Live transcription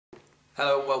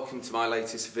Hello, welcome to my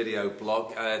latest video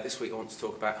blog. This week I want to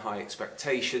talk about high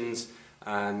expectations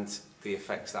and the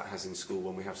effects that has in school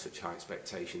when we have such high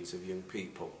expectations of young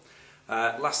people.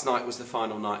 Last night was the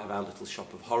final night of our Little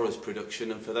Shop of Horrors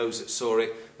production, and for those that saw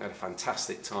it, they had a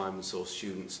fantastic time and saw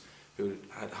students who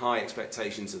had high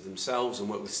expectations of themselves and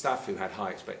worked with staff who had high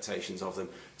expectations of them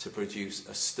to produce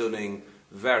a stunning,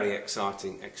 very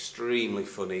exciting, extremely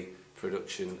funny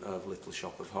production of Little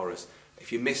Shop of Horrors.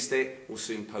 If you missed it, we'll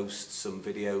soon post some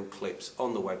video clips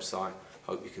on the website.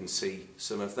 Hope you can see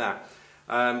some of that.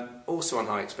 Also on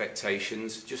high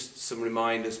expectations, just some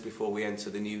reminders before we enter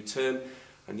the new term.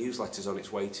 A newsletter's on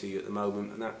its way to you at the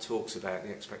moment, and that talks about the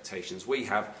expectations we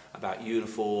have about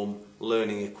uniform,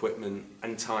 learning equipment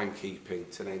and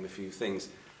timekeeping, to name a few things.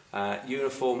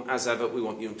 Uniform, as ever, we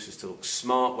want youngsters to look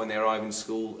smart when they arrive in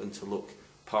school and to look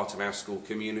part of our school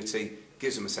community,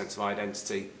 gives them a sense of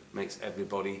identity, makes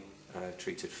everybody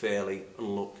treated fairly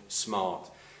and look smart.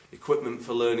 Equipment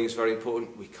for learning is very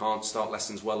important. We can't start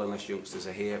lessons well unless youngsters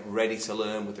are here ready to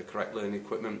learn with the correct learning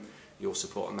equipment. Your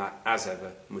support on that, as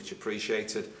ever, much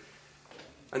appreciated.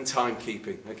 And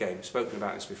timekeeping, again, we've spoken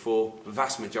about this before. The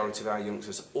vast majority of our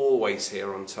youngsters are always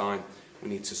here on time. We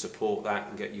need to support that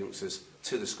and get youngsters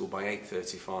to the school by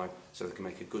 8:35 so they can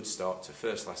make a good start to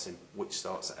first lesson, which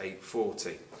starts at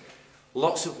 8:40.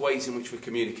 Lots of ways in which we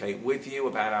communicate with you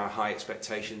about our high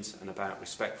expectations and about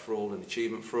respect for all and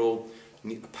achievement for all.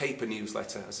 A paper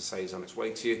newsletter, as I say, is on its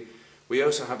way to you. We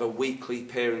also have a weekly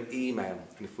parent email,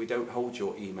 and if we don't hold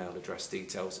your email address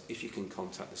details, if you can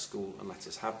contact the school and let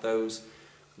us have those,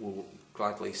 we'll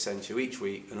gladly send you each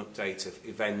week an update of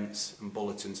events and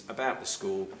bulletins about the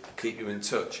school, keep you in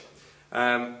touch.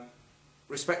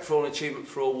 Respect for all and achievement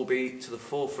for all will be to the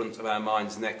forefront of our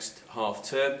minds next half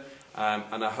term.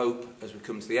 And I hope as we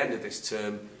come to the end of this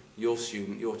term, your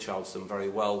student, your child's done very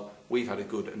well. We've had a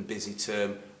good and busy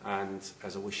term, and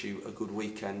as I wish you a good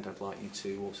weekend, I'd like you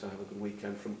to also have a good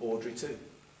weekend from Audrey too.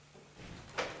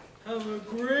 Have a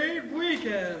great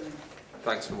weekend.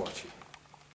 Thanks for watching.